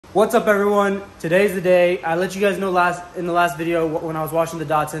What's up, everyone? Today's the day. I let you guys know in the last video when I was watching the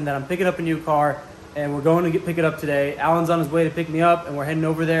Datsun that I'm picking up a new car and we're going to pick it up today. Alan's on his way to pick me up and we're heading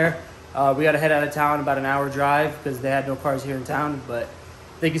over there. We got to head out of town, about an hour drive because they had no cars here in town, but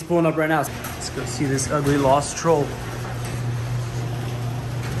I think he's pulling up right now. Let's go see this ugly lost troll.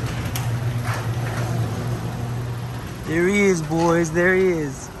 There he is, boys. There he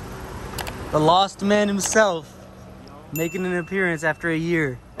is. The lost man himself, making an appearance after a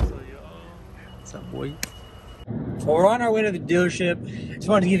year. What's up, boy? Well, we're on our way to the dealership. I just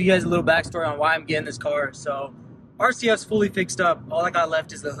wanted to give you guys a little backstory on why I'm getting this car. So, RCF's fully fixed up. All I got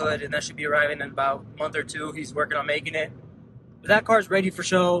left is the hood, and that should be arriving in about a month or two. He's working on making it. But that car's ready for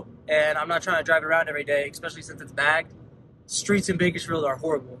show, and I'm not trying to drive it around every day, especially since it's bagged. Streets in Bakersfield are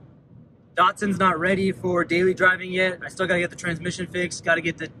horrible. Datsun's not ready for daily driving yet. I still gotta get the transmission fixed, gotta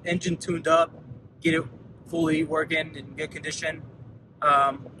get the engine tuned up, get it fully working in good condition.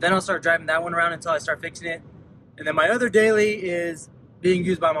 Then I'll start driving that one around until I start fixing it. And then my other daily is being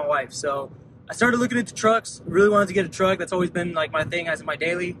used by my wife. So I started looking into trucks, really wanted to get a truck. That's always been like my thing as in my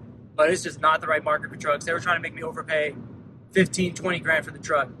daily, but it's just not the right market for trucks. They were trying to make me overpay 15, 20 grand for the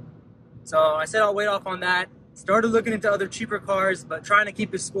truck. So I said I'll wait off on that. Started looking into other cheaper cars, but trying to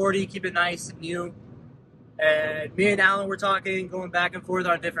keep it sporty, keep it nice and new. And me and Alan were talking, going back and forth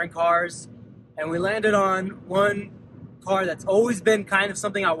on different cars. And we landed on one car that's always been kind of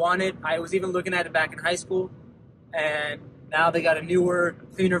something I wanted. I was even looking at it back in high school. And now they got a newer,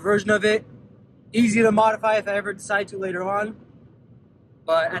 cleaner version of it. Easy to modify if I ever decide to later on.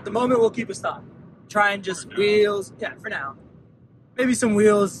 But at the moment, we'll keep it stock. Try and just wheels, yeah, for now. Maybe some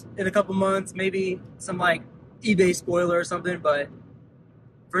wheels in a couple months, maybe some like eBay spoiler or something, but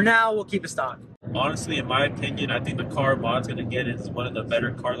for now, we'll keep it stock. Honestly, in my opinion, I think the car Mod's going to get is one of the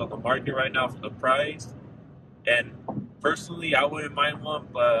better cars on the market right now for the price. And personally, I wouldn't mind one,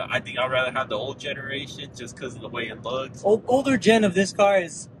 but I think I'd rather have the old generation just because of the way it looks. Older gen of this car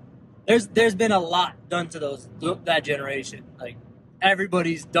is, there's been a lot done to that generation. Like,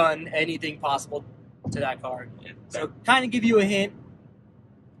 everybody's done anything possible to that car. So kind of give you a hint,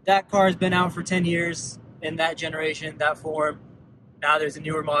 that car has been out for 10 years in that generation, that form. Now there's a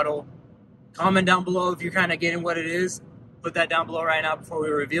newer model. Comment down below if you're kind of getting what it is. Put that down below right now before we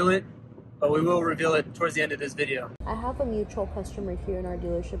reveal it. But we will reveal it towards the end of this video. I have a mutual customer here in our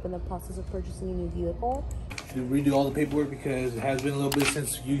dealership in the process of purchasing a new vehicle. To redo all the paperwork because it has been a little bit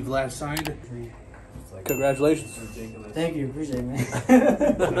since you've last signed. Congratulations. Thank you, appreciate it, man.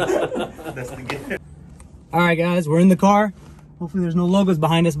 All right, guys, we're in the car. Hopefully there's no logos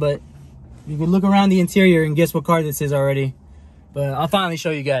behind us, but you can look around the interior and guess what car this is already. But I'll finally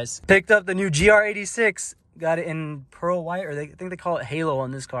show you guys. Picked up the new GR86. Got it in pearl white, or I think they call it Halo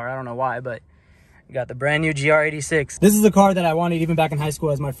on this car. I don't know why, but you got the brand new GR86. This is the car that I wanted even back in high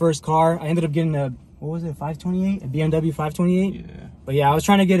school as my first car. I ended up getting a, what was it, 528? A BMW 528? Yeah. But yeah, I was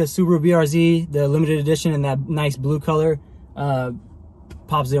trying to get a Subaru BRZ, the limited edition in that nice blue color.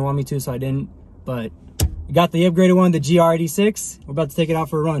 Pops didn't want me to, so I didn't. But I got the upgraded one, the GR86. We're about to take it out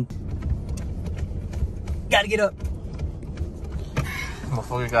for a run. Gotta get up.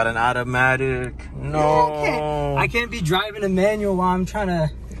 Motherfucker got an automatic. No. I can't be driving a manual while I'm trying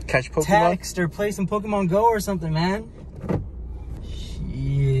to catch Pokemon, text or play some Pokemon Go or something, man.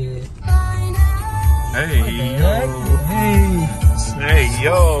 Shit. Hey, yo. Hey,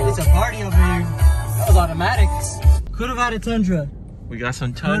 yo. It's a party over here. That was automatics. Could have had a Tundra. We got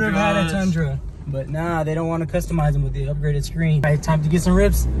some Tundras. Could have had a Tundra. But nah, they don't want to customize them with the upgraded screen. All right, time to get some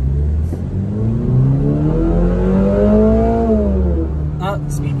rips.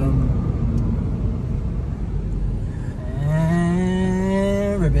 Speed bump.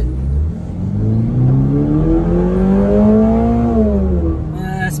 And rip it.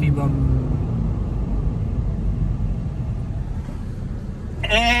 Speed bump.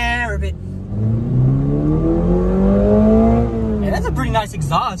 And rip it. And that's a pretty nice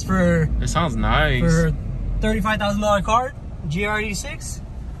exhaust for... It sounds nice. For $35,000 car, GR86.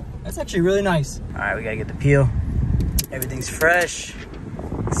 That's actually really nice. All right, we gotta get the peel. Everything's fresh.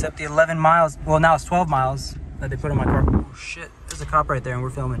 Except the 11 miles, well now it's 12 miles that they put on my car. Oh shit, there's a cop right there and we're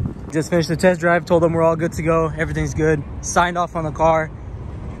filming. Just finished the test drive, told them we're all good to go. Everything's good, signed off on the car.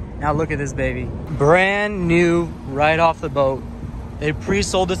 Now look at this baby. Brand new, right off the boat. They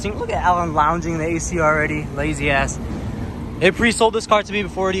pre-sold this thing. Look at Alan lounging in the AC already, lazy ass. They pre-sold this car to me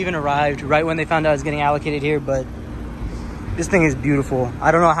before it even arrived, right when they found out it was getting allocated here, but this thing is beautiful.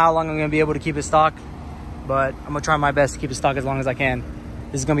 I don't know how long I'm gonna be able to keep it stock, but I'm gonna try my best to keep it stock as long as I can.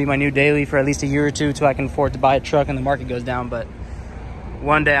 This is gonna be my new daily for at least a year or two till I can afford to buy a truck and the market goes down, but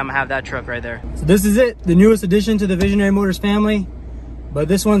one day I'm gonna have that truck right there. So this is it, the newest addition to the Visionary Motors family. But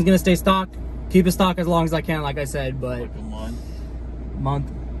this one's gonna stay stock. Keep it stock as long as I can, like I said, but Like a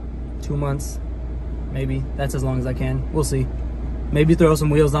month, 2 months, maybe. That's as long as I can. We'll see. Maybe throw some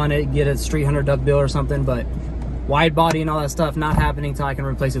wheels on it, get a street hunter duck bill or something, but wide body and all that stuff not happening till I can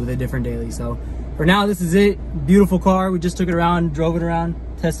replace it with a different daily. So for now, this is it. Beautiful car. We just took it around, drove it around,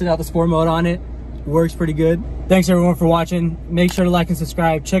 tested out the sport mode on it. Works pretty good. Thanks everyone for watching. Make sure to like and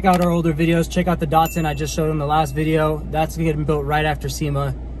subscribe. Check out our older videos. Check out the Datsun I just showed in the last video. That's getting built right after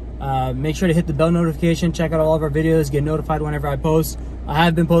SEMA. Make sure to hit the bell notification. Check out all of our videos. Get notified whenever I post. I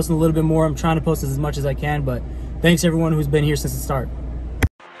have been posting a little bit more. I'm trying to post as much as I can, but thanks everyone who's been here since the start.